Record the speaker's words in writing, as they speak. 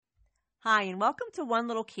Hi, and welcome to One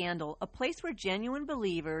Little Candle, a place where genuine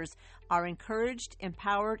believers are encouraged,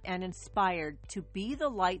 empowered, and inspired to be the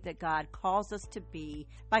light that God calls us to be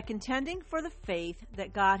by contending for the faith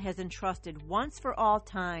that God has entrusted once for all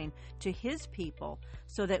time to His people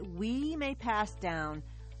so that we may pass down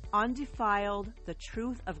undefiled the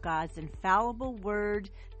truth of God's infallible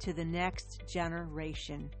word to the next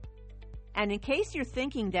generation. And in case you're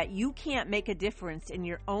thinking that you can't make a difference in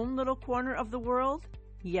your own little corner of the world,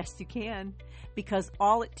 yes, you can, because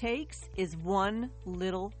all it takes is one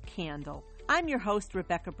little candle. I'm your host,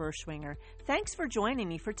 Rebecca Berschwinger. Thanks for joining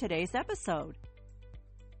me for today's episode.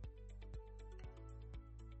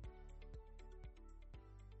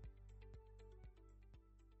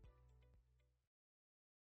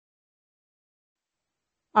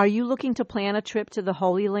 Are you looking to plan a trip to the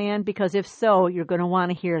Holy Land? Because if so, you're going to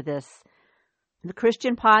want to hear this. The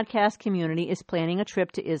Christian podcast community is planning a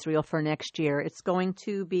trip to Israel for next year. It's going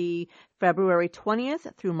to be February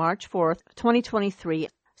 20th through March 4th, 2023.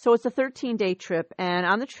 So it's a 13-day trip. And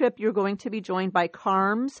on the trip, you're going to be joined by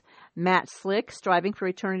CARM's Matt Slick, Striving for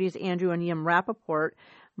Eternity's Andrew and Yim Rappaport,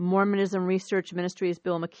 Mormonism Research Ministries'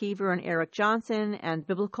 Bill McKeever and Eric Johnson, and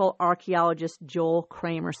biblical archaeologist Joel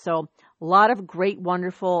Kramer. So a lot of great,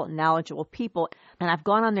 wonderful, knowledgeable people. And I've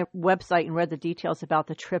gone on their website and read the details about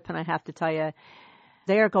the trip, and I have to tell you,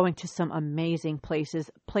 they are going to some amazing places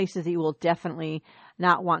that you will definitely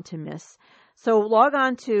not want to miss. So log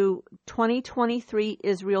on to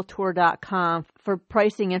 2023israeltour.com for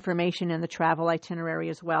pricing information and the travel itinerary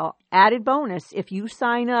as well. Added bonus, if you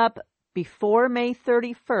sign up before May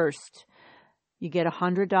 31st, you get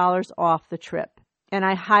 $100 off the trip. And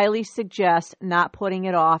I highly suggest not putting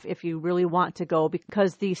it off if you really want to go,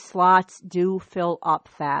 because these slots do fill up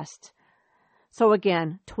fast. So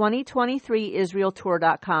again,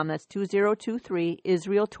 2023israeltour.com. That's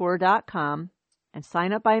 2023israeltour.com. And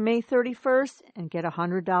sign up by May 31st and get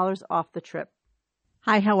 $100 off the trip.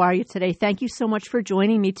 Hi, how are you today? Thank you so much for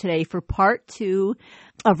joining me today for part 2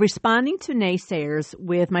 of Responding to Naysayers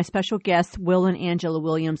with my special guests, Will and Angela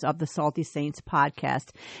Williams of the Salty Saints podcast.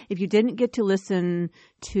 If you didn't get to listen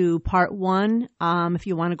to part 1, if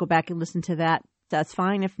you want to go back and listen to that, that's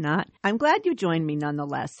fine. If not, I'm glad you joined me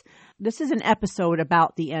nonetheless. This is an episode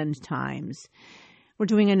about the end times. We're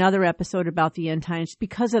doing another episode about the end times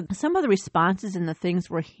because of some of the responses and the things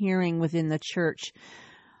we're hearing within the church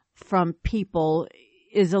from people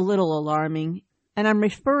is a little alarming. And I'm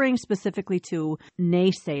referring specifically to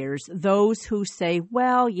naysayers, those who say,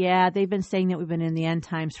 well, yeah, they've been saying that we've been in the end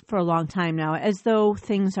times for a long time now, as though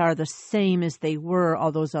things are the same as they were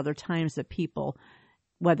all those other times that people,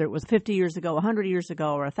 whether it was 50 years ago, 100 years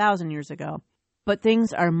ago, or 1,000 years ago. But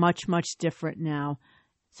things are much, much different now.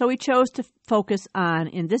 So we chose to focus on,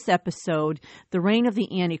 in this episode, the reign of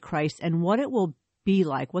the Antichrist and what it will be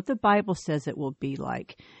like, what the Bible says it will be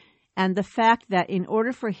like. And the fact that in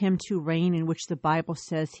order for him to reign in which the Bible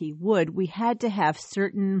says he would, we had to have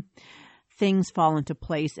certain things fall into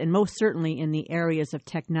place, and most certainly in the areas of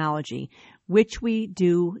technology, which we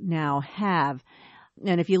do now have.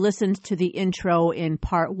 And if you listened to the intro in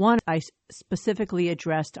part 1, I specifically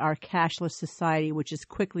addressed our cashless society, which is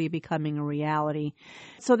quickly becoming a reality.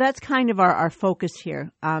 So that's kind of our focus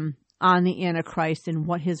here on the Antichrist and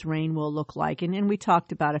what his reign will look like. And we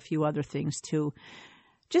talked about a few other things too.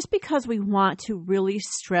 Just because we want to really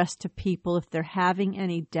stress to people if they're having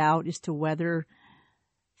any doubt as to whether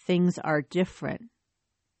things are different.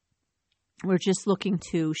 We're just looking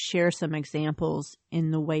to share some examples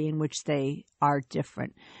in the way in which they are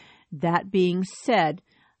different. That being said,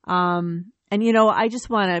 I just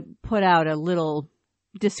want to put out a little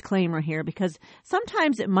disclaimer here, because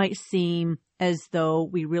sometimes it might seem as though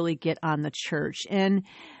we really get on the church. And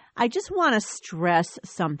I just want to stress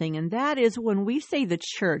something, and that is when we say the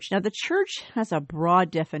church. Now, the church has a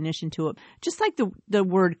broad definition to it, just like the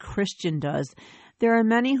word Christian does. There are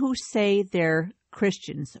many who say they're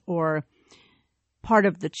Christians or part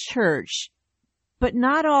of the church, but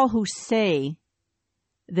not all who say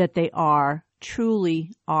that they are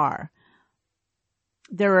truly are.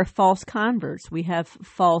 There are false converts. We have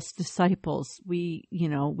false disciples. We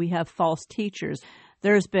have false teachers.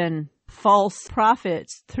 There's been false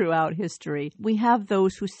prophets throughout history. We have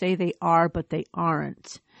those who say they are, but they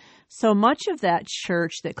aren't. So much of that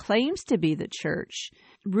church that claims to be the church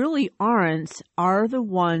really are the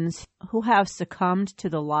ones who have succumbed to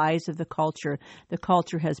the lies of the culture. The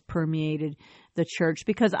culture has permeated the church,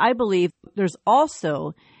 because I believe there's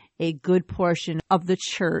also a good portion of the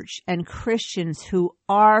church and Christians who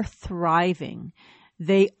are thriving.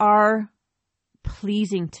 They are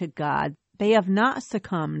pleasing to God. They have not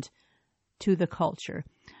succumbed to the culture.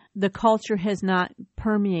 the culture has not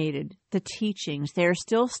permeated the teachings. They're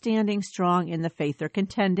still standing strong in the faith. They're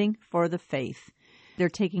contending for the faith. They're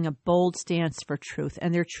taking a bold stance for truth,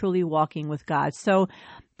 and they're truly walking with God. So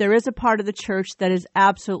there is a part of the church that is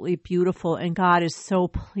absolutely beautiful, and God is so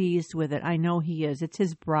pleased with it. I know He is. It's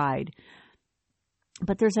His bride.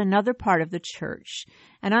 But there's another part of the church.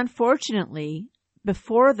 And unfortunately,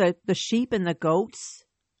 before the sheep and the goats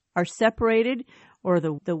are separated, or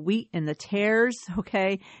the wheat and the tares,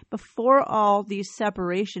 okay, before all these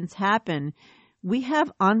separations happen, we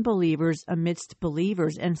have unbelievers amidst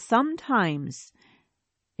believers. And sometimes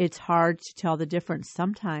it's hard to tell the difference.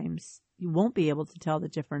 Sometimes you won't be able to tell the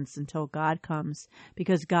difference until God comes,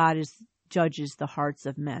 because God judges the hearts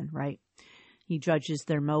of men, right? He judges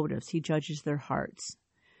their motives. He judges their hearts.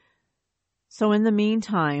 So in the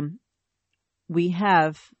meantime, we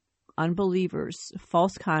have unbelievers,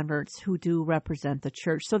 false converts who do represent the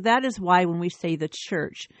church. So that is why when we say the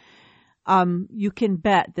church, you can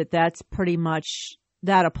bet that that's pretty much,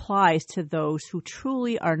 that applies to those who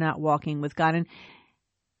truly are not walking with God. And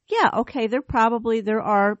yeah, okay, there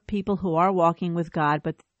are people who are walking with God,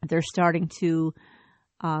 but they're starting to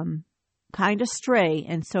kind of stray.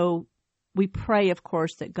 And so we pray, of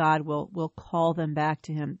course, that God will call them back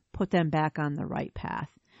to Him, put them back on the right path.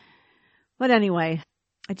 But anyway,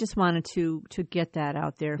 I just wanted to get that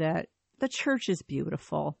out there, that the church is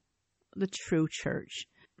beautiful, the true church.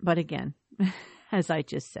 But again, as I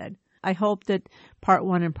just said, I hope that part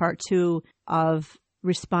 1 and part 2 of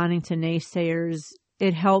responding to naysayers,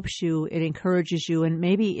 it helps you, it encourages you, and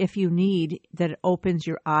maybe if you need, that it opens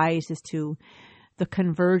your eyes as to the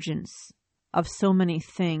convergence of so many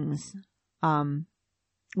things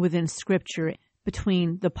within Scripture,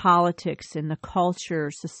 between the politics and the culture,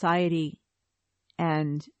 society,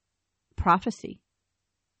 and prophecy,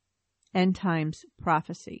 end times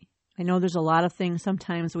prophecy. I know there's a lot of things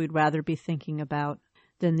sometimes we'd rather be thinking about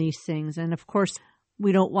than these things. And of course,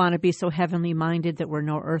 we don't want to be so heavenly minded that we're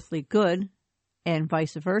no earthly good, and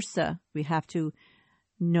vice versa. We have to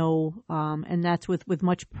know, and that's with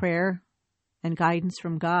much prayer and guidance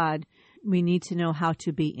from God, we need to know how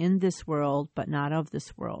to be in this world, but not of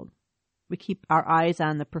this world. We keep our eyes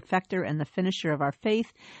on the perfecter and the finisher of our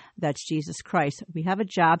faith. That's Jesus Christ. We have a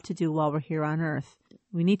job to do while we're here on earth.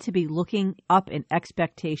 We need to be looking up in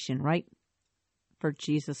expectation, right? For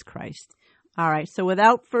Jesus Christ. All right. So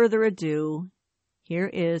without further ado, here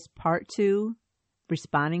is part 2,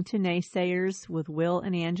 Responding to Naysayers with Will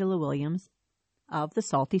and Angela Williams of the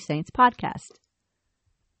Salty Saints podcast.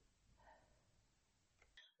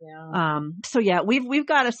 Yeah. So yeah, we've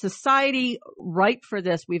got a society ripe for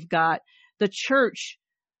this. We've got the church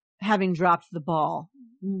having dropped the ball,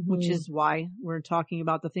 which is why we're talking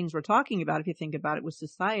about the things we're talking about. If you think about it, with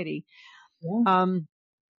society. Yeah.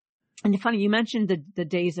 And funny, you mentioned the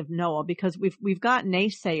days of Noah, because we've got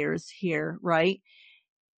naysayers here, right?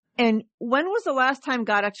 And when was the last time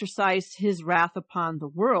God exercised His wrath upon the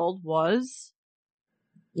world?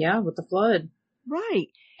 Yeah, with the flood. Right.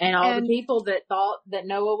 And all the people that thought that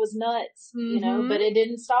Noah was nuts, you know, but it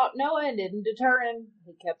didn't stop Noah and didn't deter him.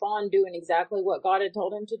 He kept on doing exactly what God had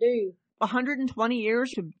told him to do. 120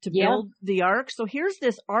 years to build the ark. So here's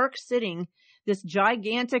this ark sitting, this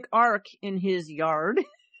gigantic ark in his yard,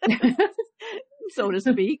 so to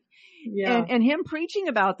speak. Yeah. And him preaching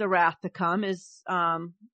about the wrath to come is,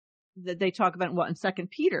 that they talk about in 2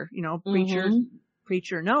 Peter, you know,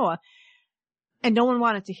 preacher Noah. And no one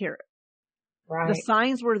wanted to hear it. Right. The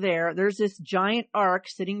signs were there. There's this giant ark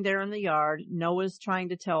sitting there in the yard. Noah's trying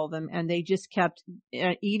to tell them, and they just kept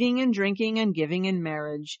eating and drinking and giving in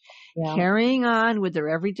marriage, carrying on with their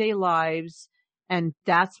everyday lives. And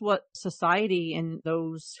that's what society and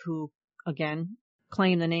those who, again,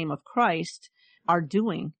 claim the name of Christ are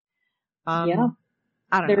doing. I don't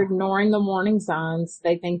They're know. ignoring the warning signs.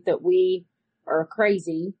 They think that we are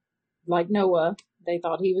crazy, like Noah. They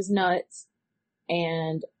thought he was nuts.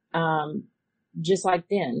 And, just like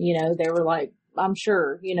then, you know, they were like, I'm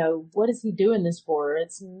sure, you know, what is he doing this for?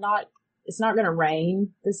 It's not going to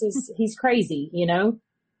rain. He's crazy, you know,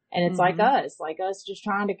 and it's like us just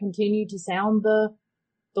trying to continue to sound the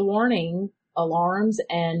warning alarms,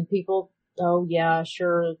 and people, oh yeah,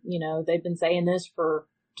 sure. You know, they've been saying this for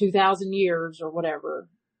 2,000 years or whatever.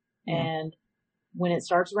 Yeah. And when it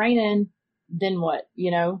starts raining, then what,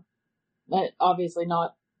 you know, obviously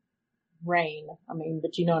not rain. I mean,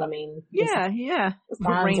 but you know what I mean? Yeah.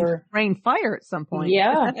 Rain fire at some point.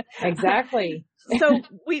 Yeah, exactly. So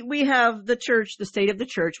we have the church, the state of the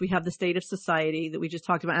church. We have the state of society that we just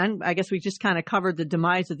talked about. And I guess we just kind of covered the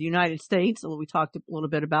demise of the United States. We talked a little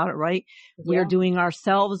bit about it, right? Yeah. We are doing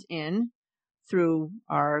ourselves in through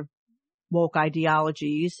our woke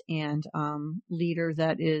ideologies and leader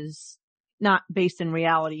that is not based in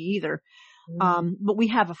reality either. But we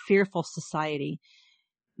have a fearful society.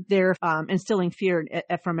 They're instilling fear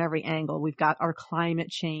from every angle. We've got our climate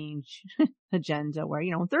change agenda where,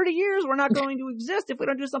 in 30 years, we're not going to exist if we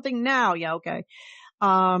don't do something now. Yeah, okay.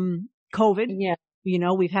 COVID. Yeah.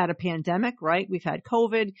 We've had a pandemic, right? We've had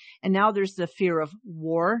COVID, and now there's the fear of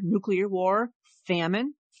war, nuclear war,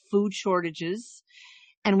 famine, food shortages,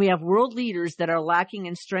 and we have world leaders that are lacking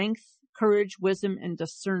in strength, courage, wisdom, and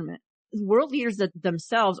discernment. World leaders that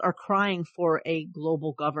themselves are crying for a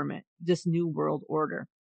global government, this new world order.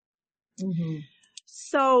 Mm-hmm.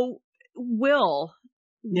 So, Will,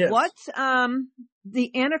 Yes. what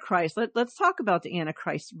the Antichrist? Let's talk about the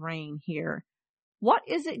Antichrist reign here. What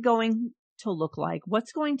is it going to look like?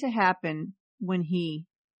 What's going to happen when he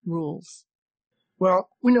rules? Well,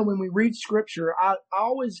 when we read scripture, I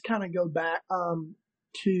always kind of go back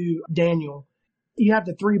to Daniel. You have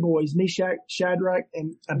the three boys, Meshach, Shadrach,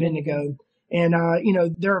 and Abednego. And,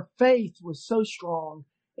 their faith was so strong.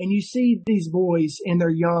 And you see these boys and they're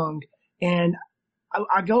young. And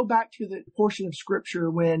I go back to the portion of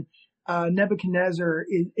scripture when Nebuchadnezzar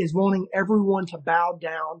is wanting everyone to bow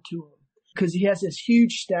down to him because he has this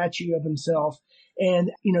huge statue of himself.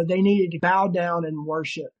 And, they needed to bow down and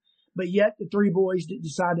worship. But yet the three boys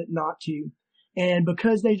decided not to. And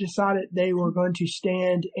because they decided they were going to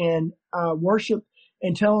stand and worship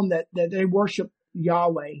and tell them that they worship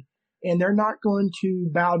Yahweh and they're not going to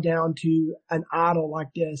bow down to an idol like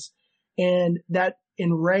this. And that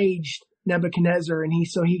enraged Nebuchadnezzar. And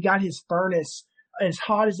he got his furnace as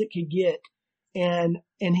hot as it could get. And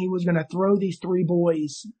he was going to throw these three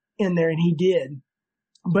boys in there, and he did.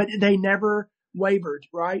 But they never wavered,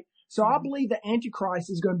 right? So I believe the Antichrist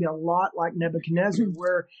is going to be a lot like Nebuchadnezzar,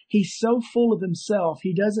 where he's so full of himself,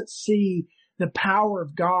 he doesn't see the power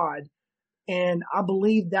of God. And I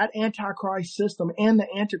believe that Antichrist system and the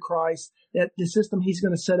Antichrist, that the system he's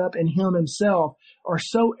going to set up in himself, are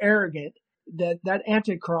so arrogant that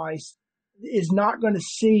Antichrist is not going to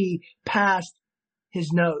see past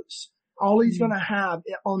his nose. All he's going to have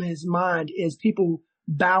on his mind is people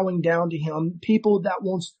bowing down to him, people that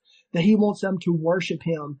he wants them to worship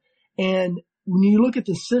him. And when you look at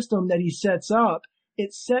the system that he sets up,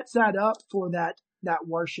 it sets that up for that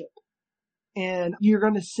worship. And you're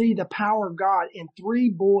going to see the power of God in three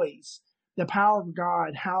boys, the power of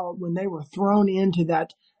God, how when they were thrown into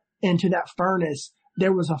that furnace,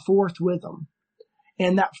 there was a fourth with them.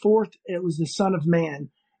 And that fourth, it was the Son of Man.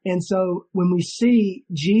 And so when we see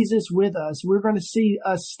Jesus with us, we're going to see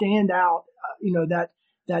us stand out,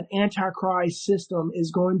 that Antichrist system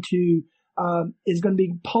is going to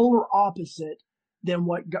be polar opposite than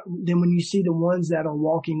when you see the ones that are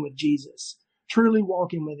walking with Jesus, truly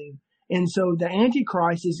walking with him. And so the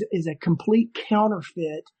Antichrist is a complete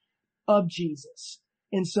counterfeit of Jesus.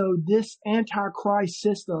 And so this Antichrist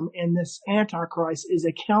system and this Antichrist is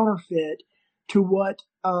a counterfeit to what,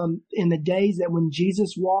 in the days that when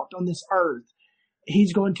Jesus walked on this earth,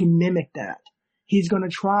 he's going to mimic that. He's going to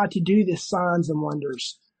try to do this signs and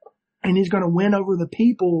wonders, and he's going to win over the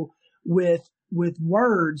people with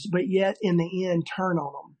words, but yet in the end turn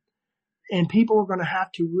on them. And people are going to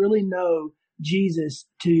have to really know Jesus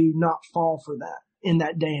to not fall for that in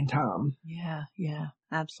that day and time. Yeah,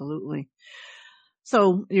 absolutely.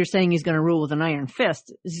 So you're saying he's going to rule with an iron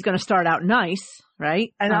fist. He's going to start out nice,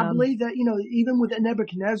 right? And I believe that, even with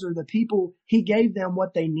Nebuchadnezzar, the people, he gave them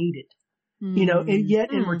what they needed, and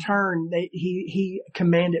yet in return, he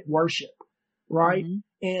commanded worship, right?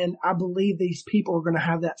 And I believe these people are going to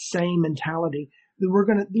have that same mentality. That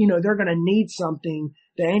they're going to need something.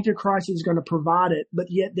 The Antichrist is going to provide it, but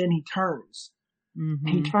yet then he turns.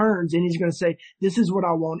 He turns and he's going to say, this is what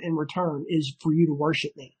I want in return, is for you to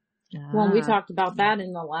worship me. Well, we talked about that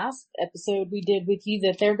in the last episode we did with you,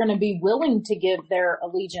 that they're going to be willing to give their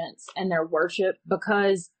allegiance and their worship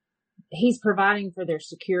because he's providing for their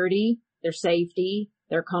security, their safety,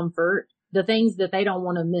 their comfort, the things that they don't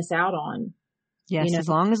want to miss out on. Yes, as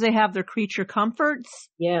long as they have their creature comforts.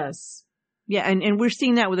 Yes. Yeah, and we're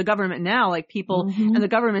seeing that with the government now, like people, and the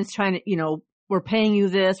government's trying to, we're paying you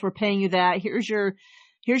this, we're paying you that. Here's your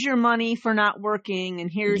money for not working, and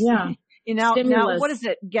here's now what is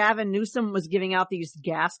it? Gavin Newsom was giving out these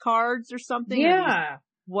gas cards or something. Yeah.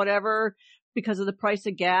 Whatever, because of the price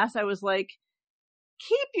of gas. I was like,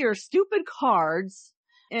 keep your stupid cards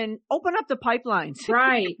and open up the pipelines.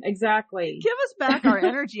 Right, exactly. Give us back our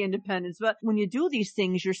energy independence. But when you do these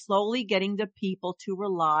things, you're slowly getting the people to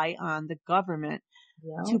rely on the government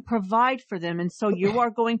to provide for them. And so you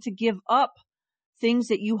are going to give up things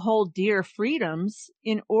that you hold dear, freedoms,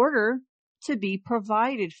 in order to be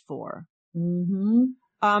provided for.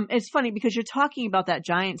 Mm-hmm. It's funny because you're talking about that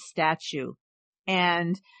giant statue.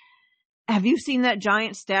 And have you seen that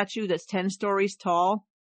giant statue that's 10 stories tall?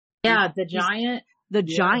 Yeah, the giant. The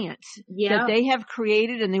giant Yeah. that they have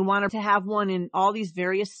created, and they want to have one in all these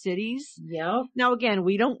various cities. Yep. Now, again,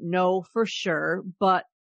 we don't know for sure, but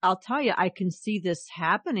I'll tell you, I can see this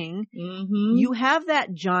happening. Mm-hmm. You have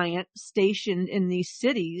that giant stationed in these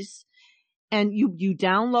cities, and you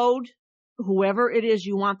download whoever it is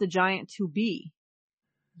you want the giant to be.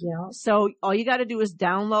 Yeah. So all you got to do is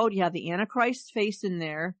download. You have the Antichrist face in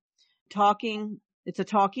there, talking. It's a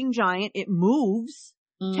talking giant. It moves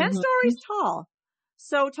 10 stories tall.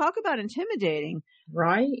 So talk about intimidating.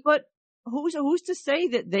 Right. But who's to say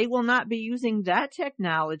that they will not be using that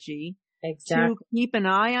technology to keep an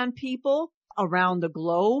eye on people around the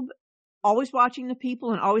globe, always watching the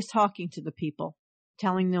people and always talking to the people,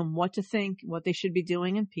 telling them what to think, what they should be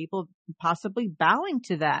doing, and people possibly bowing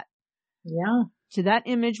to that. Yeah. To that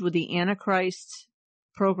image with the Antichrist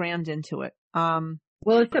programmed into it.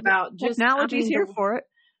 Well, it's about just technology's here for it.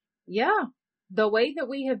 Yeah. The way that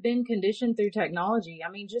we have been conditioned through technology. I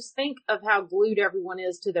mean, just think of how glued everyone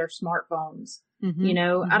is to their smartphones. Mm-hmm. You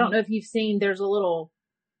know, I don't know if you've seen, there's a little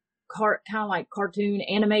kind of like cartoon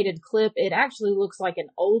animated clip. It actually looks like an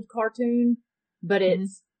old cartoon, but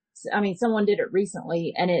it's, I mean, someone did it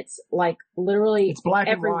recently, and it's like literally it's black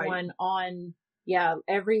everyone and white.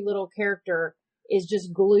 Every little character is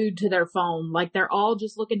just glued to their phone. Like they're all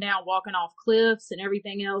just looking down, walking off cliffs and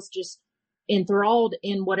everything else, just enthralled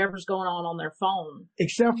in whatever's going on their phone.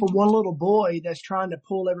 Except for one little boy that's trying to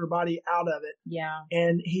pull everybody out of it. Yeah.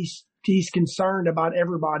 And he's concerned about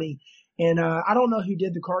everybody. And I don't know who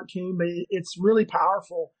did the cartoon, but it's really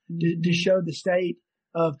powerful to show the state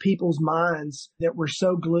of people's minds that we're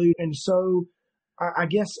so glued and so, I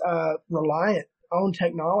guess, reliant on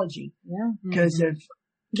technology. Yeah. Because if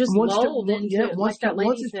just lulled into once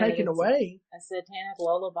it's taken away, a satanic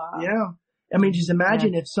lullaby. Yeah. I mean, just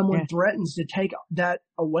imagine if someone threatens to take that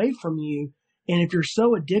away from you, and if you're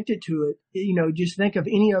so addicted to it, you know, just think of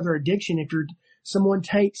any other addiction. If someone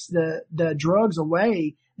takes the drugs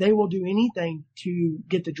away, they will do anything to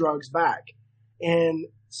get the drugs back. And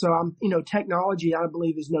so technology, I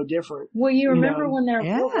believe, is no different. Well, you remember when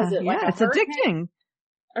what was it? Like it's addicting.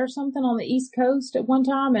 Or something on the East Coast at one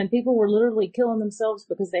time, and people were literally killing themselves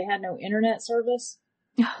because they had no internet service.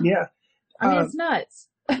 Yeah. I mean, it's nuts.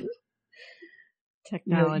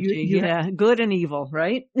 Technology, good and evil,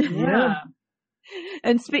 right? Yeah.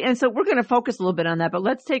 And so we're going to focus a little bit on that, but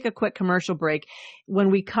let's take a quick commercial break. When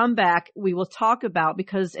we come back, we will talk about,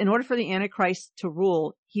 because in order for the Antichrist to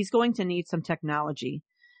rule, he's going to need some technology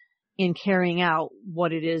in carrying out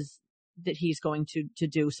what it is that he's going to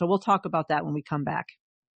do. So we'll talk about that when we come back.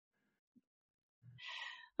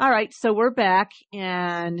 All right, so we're back,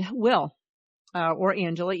 and Will, or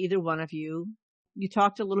Angela, either one of you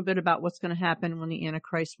talked a little bit about what's going to happen when the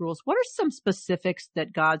Antichrist rules. What are some specifics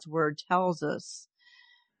that God's word tells us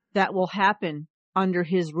that will happen under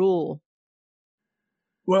his rule?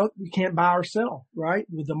 Well, you can't buy or sell, right?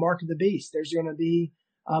 With the mark of the beast, there's going to be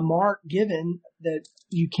a mark given that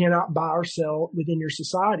you cannot buy or sell within your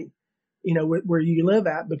society, you know, where you live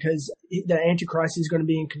at, because the Antichrist is going to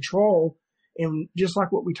be in control. And just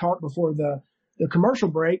like what we talked before the commercial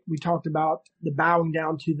break, we talked about the bowing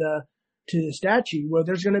down to the statue. Well,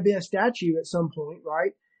 there's going to be a statue at some point,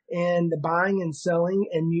 right? And the buying and selling,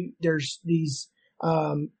 and there's these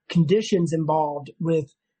conditions involved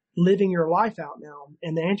with living your life out now.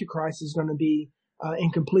 And the Antichrist is going to be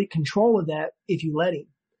in complete control of that if you let him.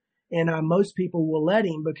 And most people will let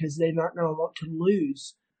him because they're not going to want to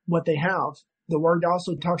lose what they have. The word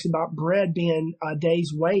also talks about bread being a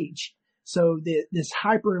day's wage. So this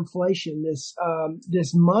hyperinflation,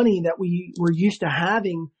 this money that we're used to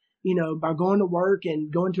having, you know, by going to work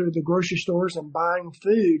and going to the grocery stores and buying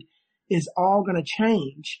food, is all going to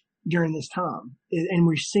change during this time. And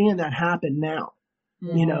we're seeing that happen now,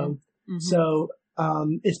 you know. Mm-hmm. So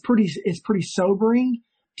it's pretty sobering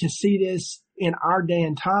to see this in our day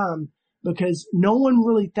and time, because no one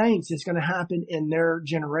really thinks it's going to happen in their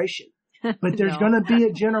generation. But there's going to be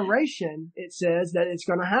a generation, it says, that it's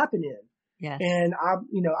going to happen in. Yes. And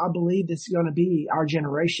I believe it's going to be our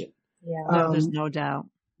generation. Yeah. There's no doubt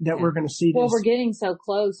that we're going to see this. Well, we're getting so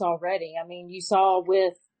close already. I mean, you saw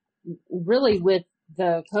with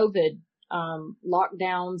the COVID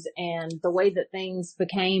lockdowns and the way that things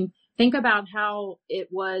became. Think about how it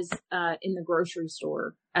was in the grocery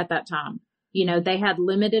store at that time. You know, they had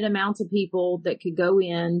limited amounts of people that could go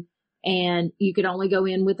in, and you could only go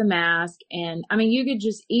in with a mask. And I mean, you could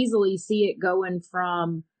just easily see it going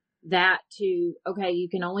from that to, okay, you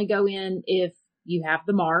can only go in if you have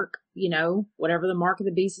the mark, whatever the mark of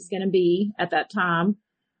the beast is going to be at that time.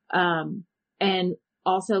 And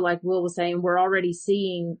also, like Will was saying, we're already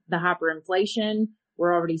seeing the hyperinflation.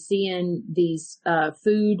 We're already seeing these,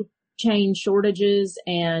 food chain shortages.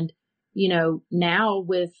 And, now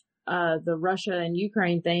with, the Russia and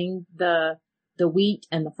Ukraine thing, the wheat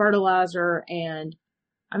and the fertilizer and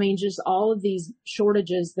just all of these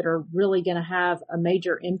shortages that are really going to have a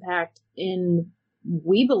major impact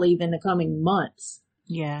we believe, in the coming months.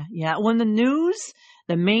 Yeah. Yeah. When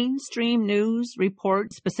the mainstream news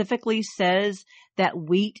report specifically says that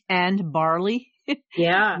wheat and barley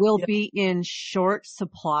will be in short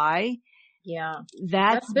supply. Yeah.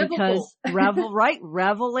 That's because Revelation.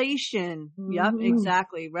 Mm-hmm. Yep,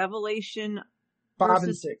 exactly. Revelation 5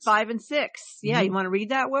 and 6. 5 and 6. Yeah. Mm-hmm. You want to read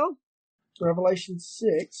that, Will? Revelation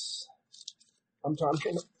 6. I'm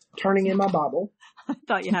turning in my Bible. I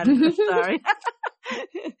thought you had it. Sorry.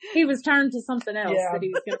 He was turned to something else that he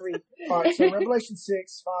was going to read. All right. So Revelation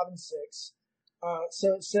 6, 5 and 6.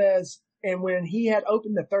 So it says, and when he had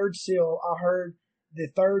opened the third seal, I heard the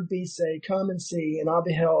third beast say, come and see. And I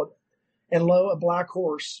beheld, and lo, a black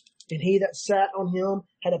horse. And he that sat on him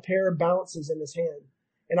had a pair of balances in his hand.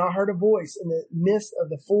 And I heard a voice in the midst of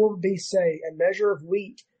the four beasts say, a measure of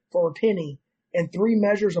wheat for a penny, and 3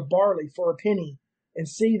 measures of barley for a penny. And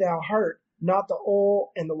see thou hurt not the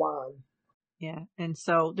oil and the wine. Yeah. And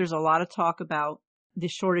so there's a lot of talk about the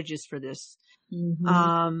shortages for this.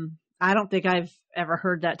 Mm-hmm. I don't think I've ever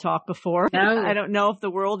heard that talk before. No. I don't know if the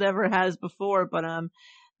world ever has before, but,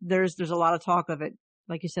 there's a lot of talk of it.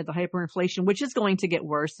 Like you said, the hyperinflation, which is going to get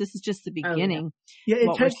worse. This is just the beginning. Yeah,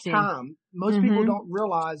 it takes time. Most people don't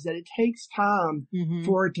realize that it takes time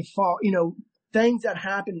for it to fall. Things that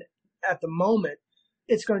happen at the moment,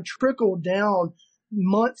 it's going to trickle down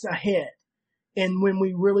months ahead. And when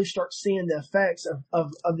we really start seeing the effects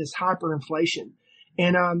of this hyperinflation.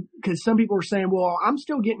 And, cause some people are saying, well, I'm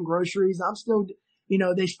still getting groceries. I'm still,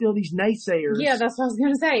 there's still these naysayers. Yeah, that's what I was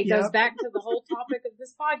going to say. It goes back to the whole topic of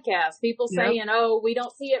this podcast. People saying, oh, we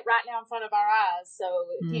don't see it right now in front of our eyes, so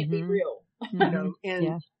it can't be real.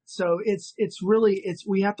 So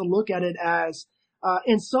we have to look at it as,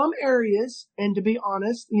 in some areas, and to be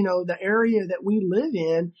honest, the area that we live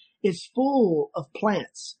in is full of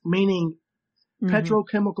plants, meaning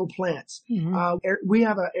petrochemical plants. We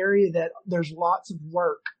have an area that there's lots of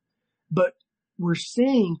work, but we're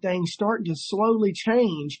seeing things starting to slowly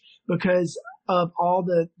change because of all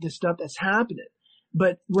the stuff that's happening.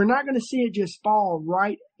 But we're not going to see it just fall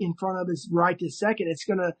right in front of us right this second. It's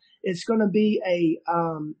gonna be a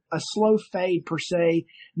slow fade per se,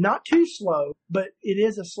 not too slow, but it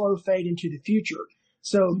is a slow fade into the future.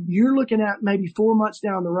 So you're looking at maybe 4 months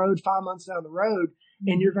down the road, 5 months down the road,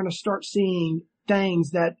 and you're going to start seeing things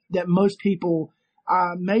that most people,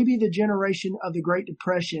 maybe the generation of the Great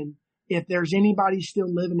Depression, if there's anybody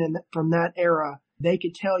still living from that era, they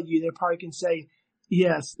could tell you, they probably can say,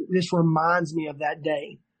 yes, this reminds me of that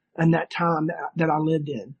day and that time that I lived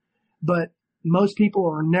in. But most people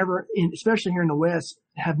are never, especially here in the West,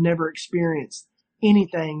 have never experienced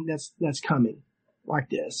anything that's coming like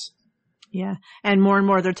this. Yeah. And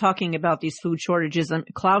more they're talking about these food shortages.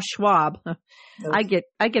 Klaus Schwab, I get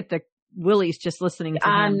the willies just listening to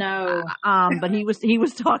him. I know. But he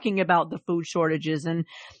was talking about the food shortages, and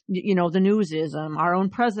the news is our own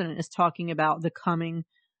president is talking about the coming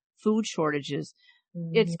food shortages.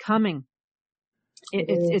 It's coming.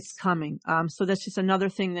 It's coming. So that's just another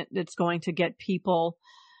thing that's going to get people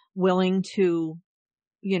willing to,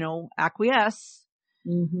 acquiesce,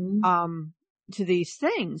 to these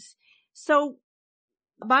things. So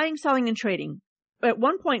buying, selling, and trading. At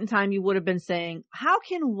one point in time, you would have been saying, how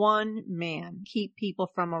can one man keep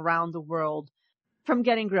people from around the world from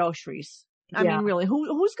getting groceries? I mean, really,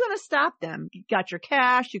 who's going to stop them? You got your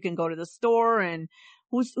cash. You can go to the store, and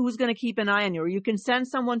who's going to keep an eye on you? Or you can send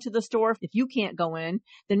someone to the store. If you can't go in,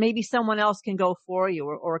 then maybe someone else can go for you,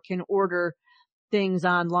 or can order things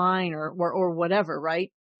online or whatever,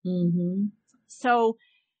 right? Mm-hmm. So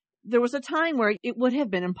there was a time where it would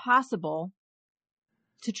have been impossible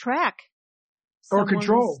to track or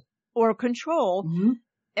control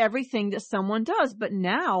everything that someone does. But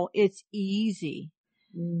now it's easy,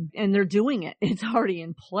 and they're doing it. It's already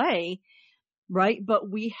in play, right?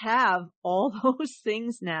 But we have all those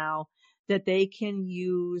things now that they can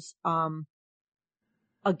use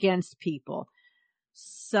against people.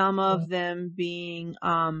 Some of them being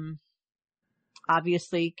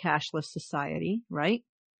obviously cashless society, right?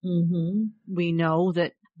 Mm-hmm. We know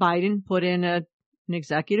that Biden put in an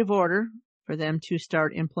executive order for them to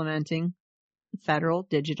start implementing the federal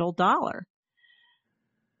digital dollar.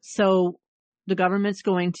 So the government's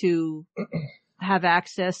going to have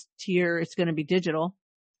access to it's going to be digital.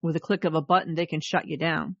 With a click of a button, they can shut you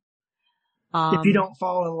down. If you don't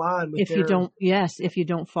fall in line with if you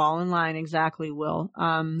don't fall in line, exactly, Will.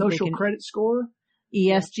 Social credit score?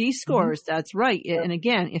 ESG scores, that's right. And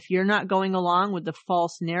again, if you're not going along with the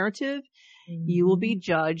false narrative, you will be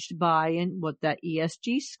judged by what that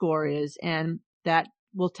ESG score is. And that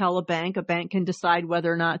will tell a bank can decide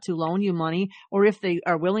whether or not to loan you money, or if they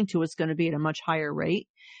are willing to, it's going to be at a much higher rate.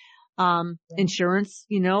 Insurance,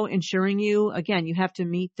 insuring you, again, you have to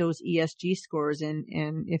meet those ESG scores. And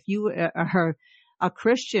if you are a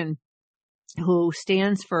Christian who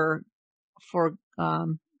stands for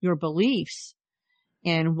your beliefs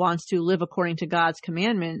and wants to live according to God's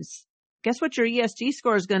commandments, guess what your ESG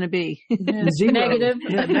score is going to be? Negative.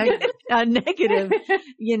 Negative,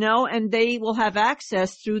 and they will have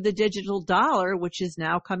access through the digital dollar, which is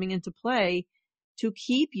now coming into play, to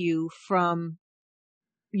keep you from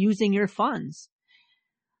using your funds.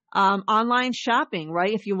 Online shopping,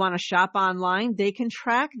 right? If you want to shop online, they can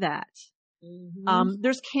track that.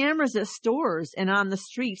 There's cameras at stores and on the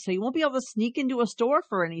street, so you won't be able to sneak into a store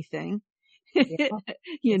for anything.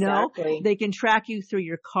 Exactly. They can track you through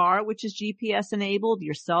your car, which is GPS enabled.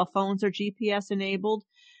 Your cell phones are GPS enabled.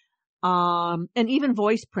 And even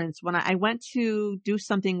voice prints. When I went to do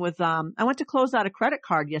something with, I went to close out a credit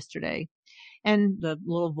card yesterday, and the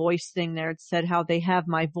little voice thing there, it said how they have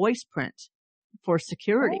my voice print for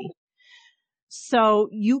security. Oh. So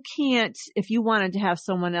you can't, if you wanted to have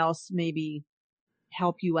someone else maybe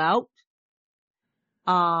help you out,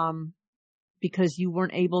 because you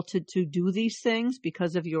weren't able to do these things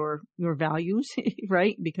because of your values,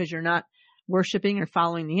 right? Because you're not worshiping or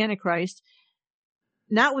following the Antichrist,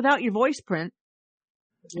 not without your voice print,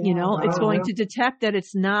 it's going to detect that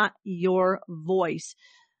it's not your voice.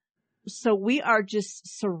 So we are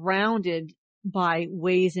just surrounded by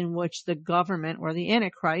ways in which the government or the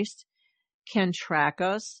Antichrist can track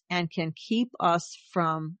us and can keep us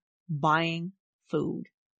from buying food.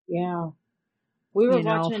 Yeah. We were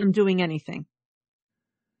watching, from doing anything.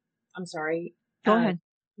 I'm sorry. Go ahead.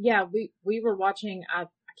 Yeah, we were watching, I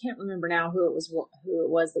can't remember now who it was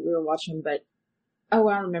that we were watching, but I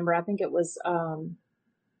remember. I think it was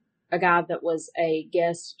a guy that was a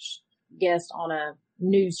guest on a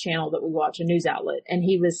news channel that we watch, a news outlet, and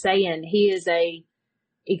he was saying he is a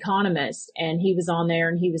economist, and he was on there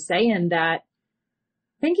and he was saying that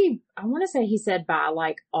I want to say he said by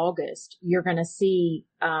like August you're going to see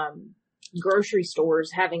grocery stores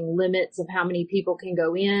having limits of how many people can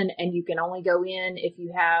go in, and you can only go in if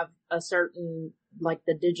you have a certain, like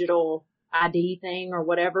the digital ID thing or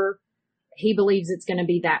whatever. He believes it's going to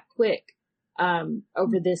be that quick.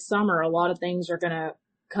 Over this summer, a lot of things are going to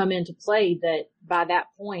come into play that by that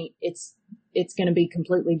point, it's going to be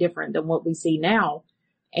completely different than what we see now.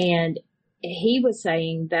 And he was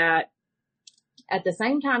saying that at the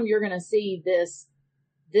same time, you're going to see this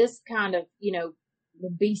kind of, the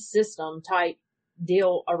beast system type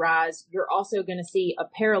deal arise. You're also going to see a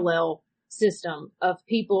parallel system of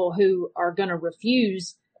people who are going to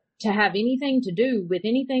refuse to have anything to do with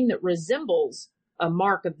anything that resembles a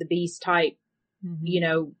mark of the beast type,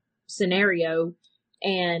 scenario.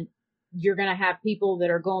 And you're going to have people that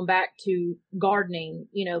are going back to gardening,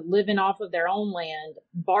 living off of their own land,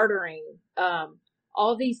 bartering,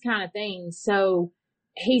 all these kind of things. So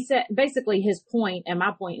he said, basically his point, and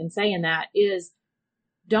my point in saying that is,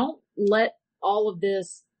 don't let all of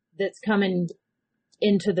this that's coming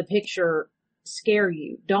into the picture scare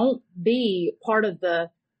you. Don't be part of the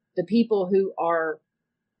people who are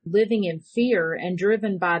living in fear and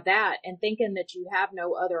driven by that and thinking that you have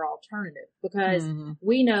no other alternative, because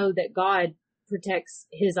we know that God protects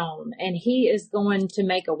his own and he is going to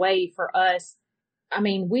make a way for us. I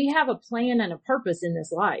mean, we have a plan and a purpose in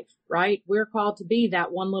this life, right? We're called to be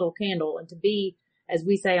that one little candle and to be, as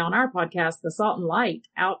we say on our podcast, the salt and light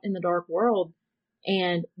out in the dark world.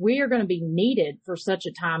 And we are going to be needed for such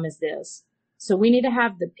a time as this. So we need to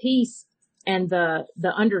have the peace and the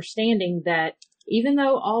understanding that even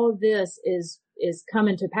though all of this is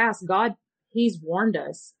coming to pass, God, he's warned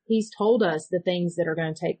us. He's told us the things that are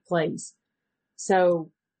going to take place. So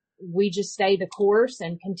we just stay the course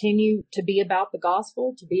and continue to be about the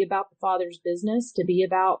gospel, to be about the Father's business, to be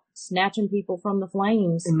about snatching people from the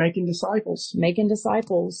flames. And making disciples. Making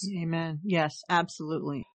disciples. Amen. Yes,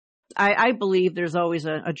 absolutely. I believe there's always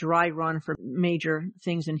a dry run for major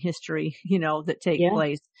things in history, that take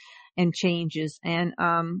place and changes. And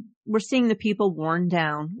we're seeing the people worn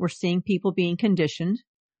down. We're seeing people being conditioned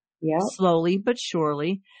slowly but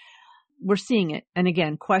surely. We're seeing it. And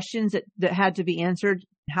again, questions that had to be answered,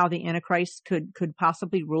 how the Antichrist could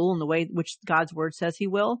possibly rule in the way which God's word says he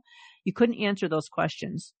will. You couldn't answer those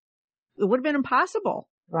questions. It would have been impossible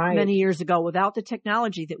Right. many years ago without the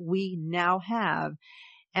technology that we now have,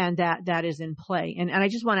 and that is in play. And I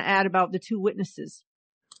just want to add about the two witnesses,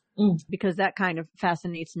 because that kind of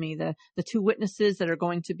fascinates me. The two witnesses that are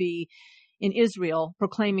going to be in Israel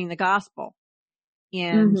proclaiming the gospel.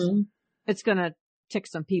 And it's going to tick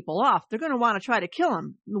some people off. They're going to want to try to kill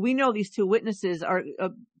him. We know these two witnesses are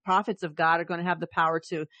prophets of God, are going to have the power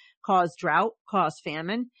to cause drought, cause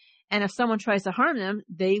famine. And if someone tries to harm them,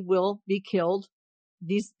 they will be killed.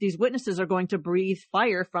 These witnesses are going to breathe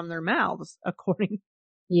fire from their mouths, according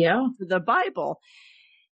to the Bible.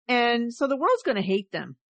 And so the world's going to hate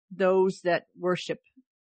them, those that worship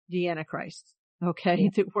the Antichrist,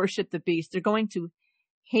 that worship the beast. They're going to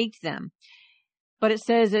hate them. But it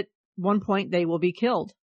says at one point they will be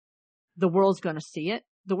killed. The world's going to see it.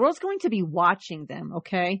 The world's going to be watching them,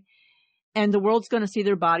 and the world's going to see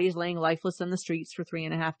their bodies laying lifeless in the streets for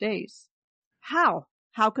 3.5 days. How?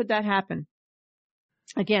 How could that happen?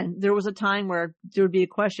 Again, there was a time where there would be a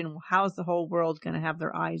question, well, how is the whole world going to have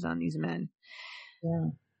their eyes on these men? Yeah.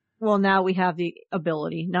 Well, now we have the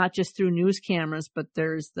ability, not just through news cameras, but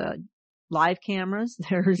there's the live cameras.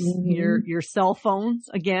 There's your cell phones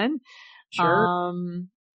again. Sure.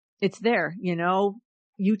 It's there, YouTube.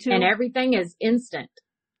 And everything is instant.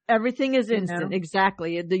 Everything is instant.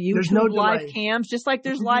 Exactly. The YouTube live cams, just like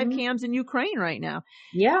there's live cams in Ukraine right now.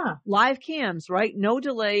 Yeah. Live cams, right? No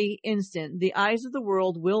delay, instant. The eyes of the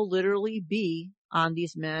world will literally be on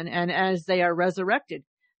these men. And as they are resurrected,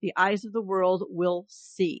 the eyes of the world will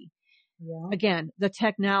see. Yeah. Again, the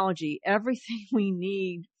technology, everything we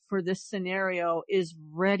need for this scenario is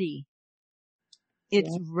ready.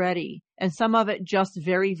 It's ready. And some of it just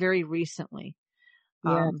very, very recently.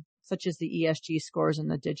 Such as the ESG scores and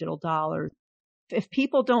the digital dollar. If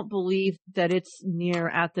people don't believe that it's near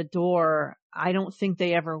at the door, I don't think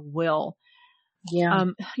they ever will. Yeah.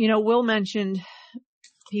 Will mentioned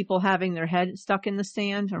people having their head stuck in the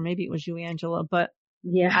sand, or maybe it was you, Angela, but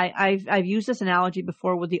I've used this analogy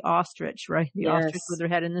before with the ostrich, right? The ostrich with their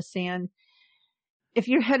head in the sand. If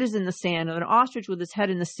your head is in the sand, or an ostrich with his head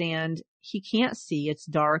in the sand, he can't see. It's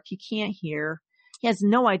dark. He can't hear. He has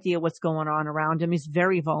no idea what's going on around him. He's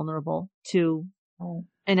very vulnerable to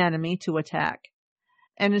an enemy to attack.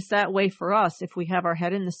 And it's that way for us. If we have our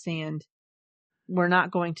head in the sand, we're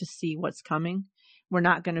not going to see what's coming. We're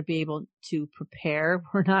not going to be able to prepare.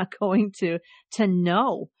 We're not going to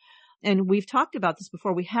know. And we've talked about this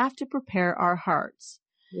before. We have to prepare our hearts.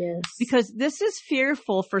 Yes. Because this is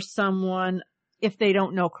fearful for someone if they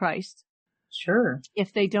don't know Christ. Sure.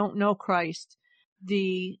 If they don't know Christ,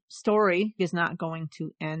 the story is not going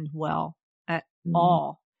to end well at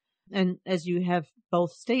all. And as you have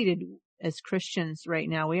both stated, as Christians right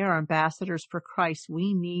now, we are ambassadors for Christ.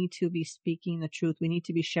 We need to be speaking the truth. We need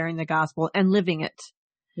to be sharing the gospel and living it.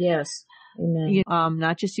 Yes. Amen.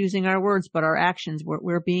 Not just using our words, but our actions.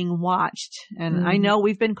 We're being watched. And I know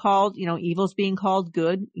we've been called, evil's being called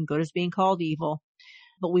good and good is being called evil,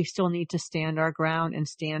 but we still need to stand our ground and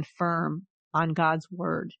stand firm on God's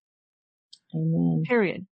word. Amen.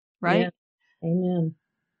 Period. Right? Yeah. Amen.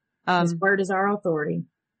 His word is our authority.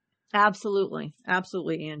 Absolutely.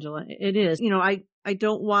 Absolutely, Angela. It is. I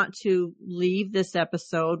don't want to leave this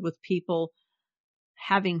episode with people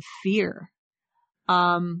having fear.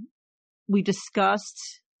 We discussed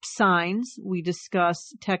signs. We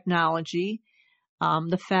discussed technology.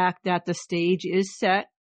 The fact that the stage is set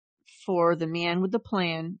for the man with the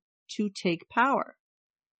plan to take power.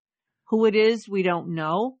 Who it is, we don't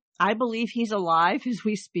know. I believe he's alive as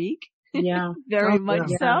we speak. Yeah. Very much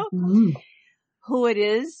so. Mm-hmm. Who it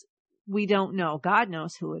is, we don't know. God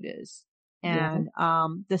knows who it is. And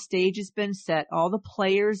the stage has been set. All the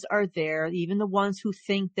players are there, even the ones who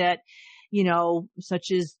think that,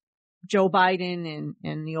 such as Joe Biden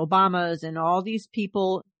and the Obamas and all these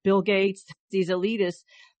people, Bill Gates, these elitists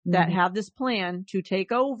that have this plan to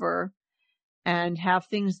take over and have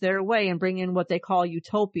things their way and bring in what they call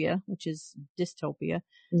utopia, which is dystopia.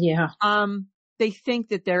 Yeah. They think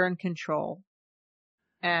that they're in control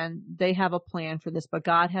and they have a plan for this, but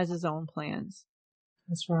God has his own plans.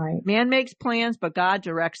 That's right. Man makes plans, but God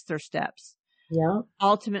directs their steps. Yeah.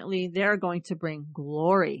 Ultimately, they're going to bring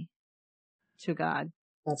glory to God.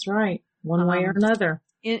 That's right. One way or another.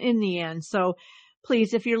 In the end. So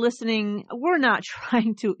please, if you're listening, we're not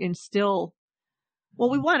trying to instill,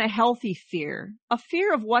 we want a healthy fear, a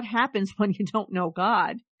fear of what happens when you don't know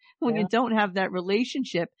God, when you don't have that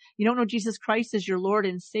relationship, you don't know Jesus Christ as your Lord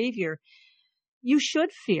and Savior. You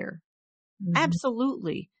should fear.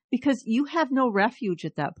 Absolutely. Because you have no refuge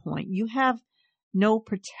at that point. You have no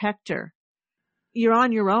protector. You're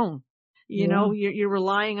on your own. You know, you're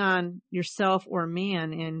relying on yourself or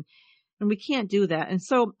man, and we can't do that. And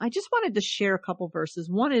so I just wanted to share a couple verses.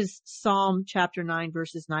 One is Psalm chapter 9,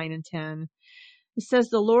 verses 9 and 10. It says,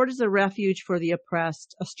 "The Lord is a refuge for the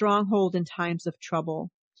oppressed, a stronghold in times of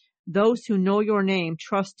trouble. Those who know your name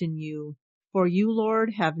trust in you, for you,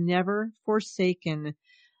 Lord, have never forsaken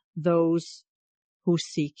those who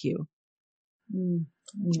seek you."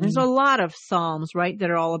 Mm-hmm. There's a lot of Psalms, right, that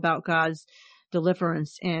are all about God's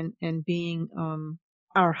deliverance and being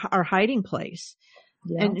our hiding place.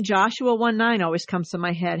 Yeah. And Joshua 1:9 always comes to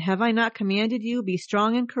my head. "Have I not commanded you? Be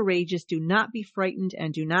strong and courageous. Do not be frightened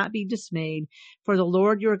and do not be dismayed, for the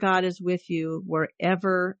Lord your God is with you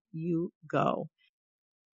wherever you go."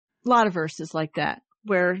 A lot of verses like that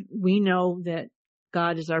where we know that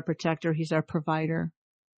God is our protector. He's our provider.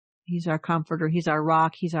 He's our comforter. He's our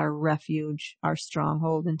rock. He's our refuge, our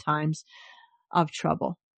stronghold in times of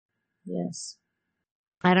trouble. Yes.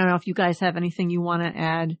 I don't know if you guys have anything you want to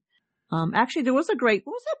add. Actually, there was what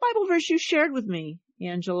was that Bible verse you shared with me,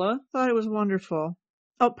 Angela? Thought it was wonderful.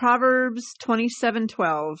 Oh, Proverbs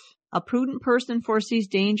 27:12. "A prudent person foresees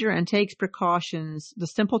danger and takes precautions. The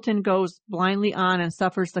simpleton goes blindly on and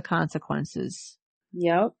suffers the consequences."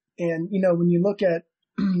 Yep. And, you know, when you look at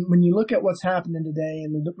what's happening today,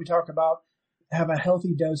 and we talk about have a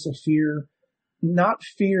healthy dose of fear, not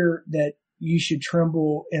fear that you should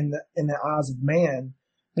tremble in the eyes of man,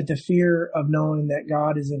 but the fear of knowing that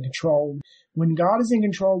God is in control. When God is in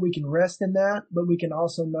control, we can rest in that, but we can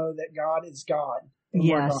also know that God is God.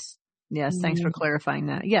 Yes. Yes. Thanks for clarifying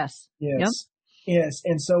that. Yes. Yes. Yep. Yes.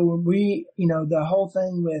 And so when we, you know, the whole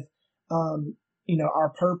thing with, you know,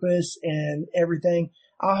 our purpose and everything,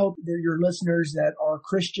 I hope that your listeners that are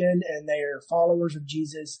Christian and they are followers of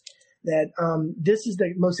Jesus, that this is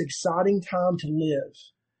the most exciting time to live,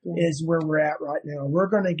 is where we're at right now. We're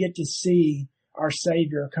going to get to see our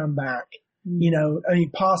Savior come back, you know, I mean,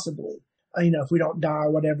 possibly, you know, if we don't die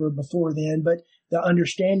or whatever before then, but the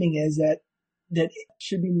understanding is that it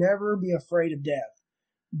should never be afraid of death.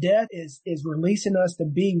 Death is releasing us to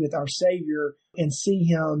be with our Savior and see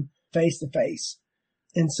him face to face.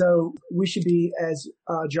 And so we should be, as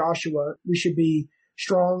Joshua, we should be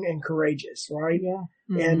strong and courageous, right? Yeah.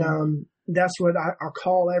 Mm-hmm. And that's what I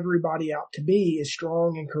call everybody out to be, is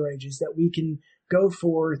strong and courageous, that we can go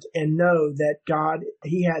forth and know that God,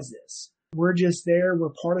 he has this. We're just there. We're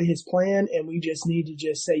part of his plan, and we just need to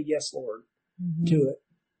just say, yes, Lord, to it.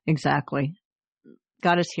 Exactly.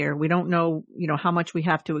 God is here. We don't know, you know, how much we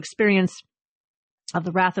have to experience of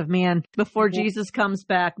the wrath of man before Jesus comes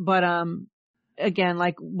back. But, again,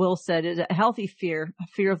 like Will said, is a healthy fear, a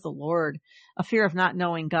fear of the Lord, a fear of not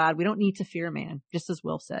knowing God. We don't need to fear man, just as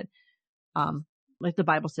Will said. Like the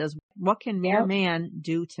Bible says, what can mere man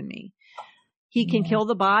do to me? He can kill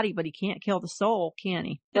the body, but he can't kill the soul, can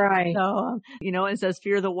he? Right. So, you know, it says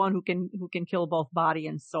fear the one who can kill both body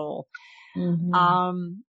and soul.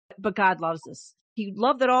 Mm-hmm. But God loves us. He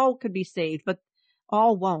loved that all could be saved, but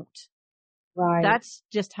all won't. Right. That's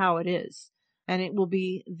just how it is. And it will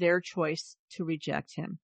be their choice to reject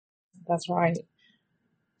him. That's right.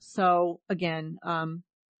 So again,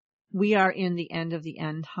 we are in the end of the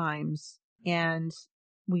end times, and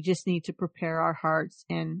we just need to prepare our hearts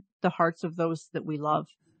and the hearts of those that we love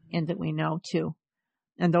and that we know too.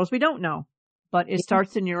 And those we don't know, but it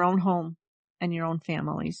starts in your own home and your own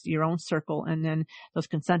families, your own circle, and then those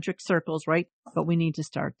concentric circles, right? But we need to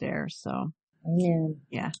start there. So,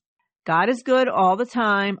 yeah. God is good all the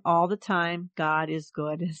time, all the time. God is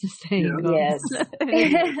good, as the saying goes. Yes.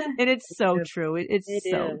 And it's so true. It's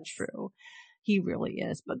so true. He really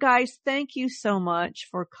is. But guys, thank you so much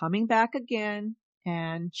for coming back again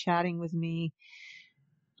and chatting with me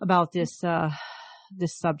about this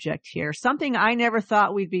subject here. Something I never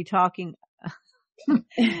thought we'd be talking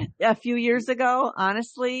a few years ago,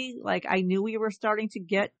 honestly. Like, I knew we were starting to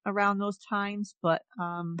get around those times, but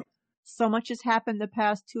so much has happened the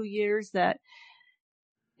past 2 years that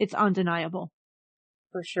it's undeniable.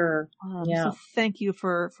 For sure. So thank you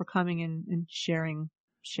for coming and sharing.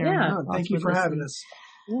 Thank you for having us.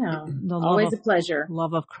 Yeah. Always a pleasure.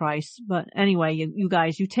 Love of Christ. But anyway, you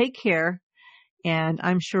guys, you take care. And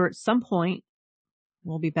I'm sure at some point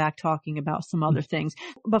we'll be back talking about some other things.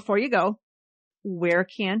 Before you go, where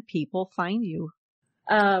can people find you?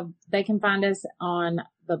 They can find us on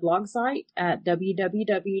the blog site at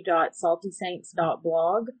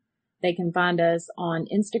www.saltysaints.blog. They can find us on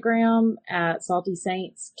Instagram at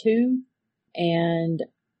saltysaints2, and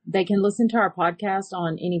they can listen to our podcast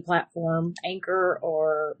on any platform, Anchor,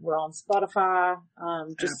 or we're on Spotify,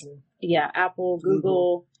 Apple,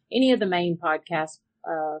 Google, any of the main podcast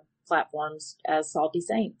platforms as Salty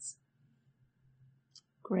Saints.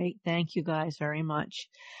 Great. Thank you guys very much.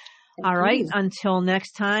 Thank All right. you. Until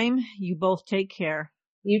next time, you both take care.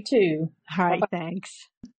 You too. All right. Bye-bye. Thanks.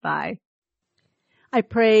 Bye. I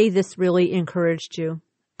pray this really encouraged you.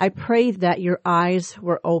 I pray that your eyes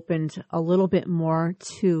were opened a little bit more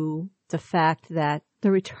to the fact that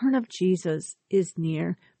the return of Jesus is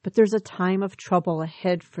near, but there's a time of trouble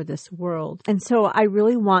ahead for this world. And so I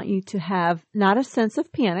really want you to have not a sense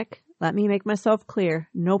of panic. Let me make myself clear.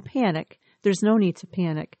 No panic. There's no need to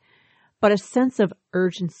panic, but a sense of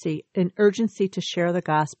urgency, an urgency to share the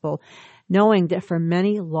gospel, knowing that for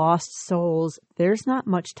many lost souls, there's not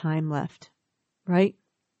much time left, right?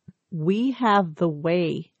 We have the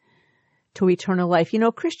way to eternal life. You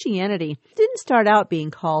know, Christianity didn't start out being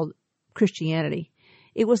called Christianity.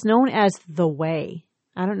 It was known as the way.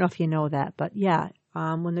 I don't know if you know that, but yeah,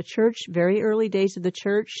 when the church, very early days of the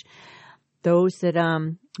church, those that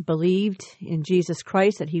believed in Jesus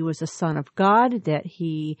Christ, that he was the Son of God, that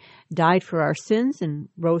he died for our sins and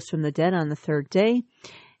rose from the dead on the third day,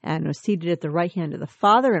 and was seated at the right hand of the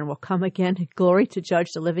Father and will come again in glory to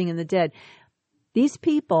judge the living and the dead. These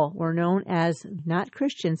people were known as not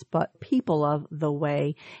Christians, but people of the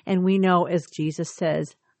way. And we know, as Jesus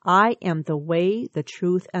says, I am the way, the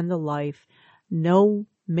truth, and the life. No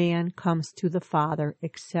man comes to the Father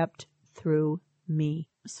except through me.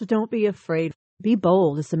 So don't be afraid. Be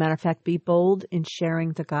bold. As a matter of fact, be bold in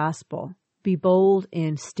sharing the gospel. Be bold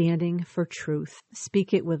in standing for truth.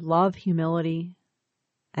 Speak it with love, humility,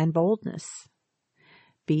 and boldness.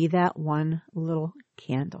 Be that one little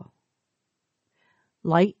candle.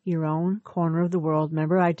 Light your own corner of the world.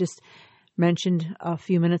 Remember, I just mentioned a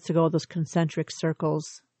few minutes ago those concentric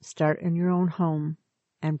circles. Start in your own home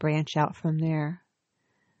and branch out from there.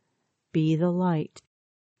 Be the light.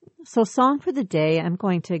 So, song for the day, I'm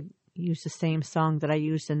going to use the same song that I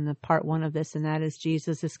used in the part one of this, and that is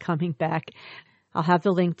Jesus is Coming Back. I'll have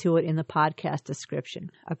the link to it in the podcast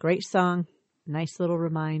description. A great song, nice little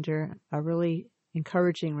reminder, a really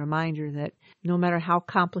encouraging reminder that no matter how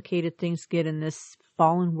complicated things get in this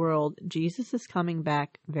fallen world, Jesus is coming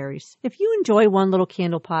back very soon. If you enjoy One Little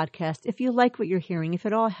Candle podcast, if you like what you're hearing, if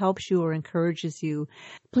it all helps you or encourages you,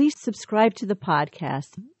 please subscribe to the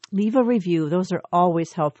podcast. Leave a review. Those are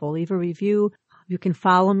always helpful. Leave a review. You can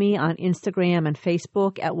follow me on Instagram and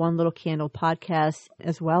Facebook at One Little Candle Podcast,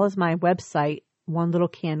 as well as my website,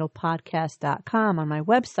 onelittlecandlepodcast.com. On my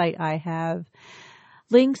website, I have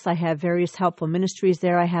links. I have various helpful ministries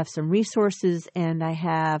there. I have some resources, and I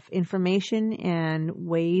have information and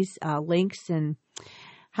ways, links, and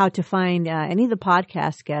how to find any of the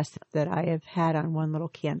podcast guests that I have had on One Little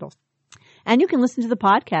Candle. And you can listen to the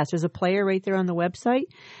podcast. There's a player right there on the website.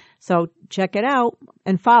 So check it out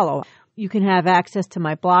and follow. You can have access to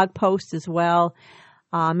my blog posts as well.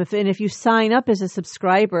 If you sign up as a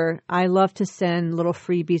subscriber, I love to send little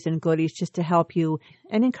freebies and goodies just to help you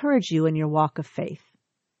and encourage you in your walk of faith.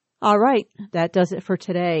 All right, that does it for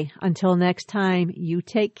today. Until next time, you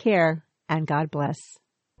take care and God bless.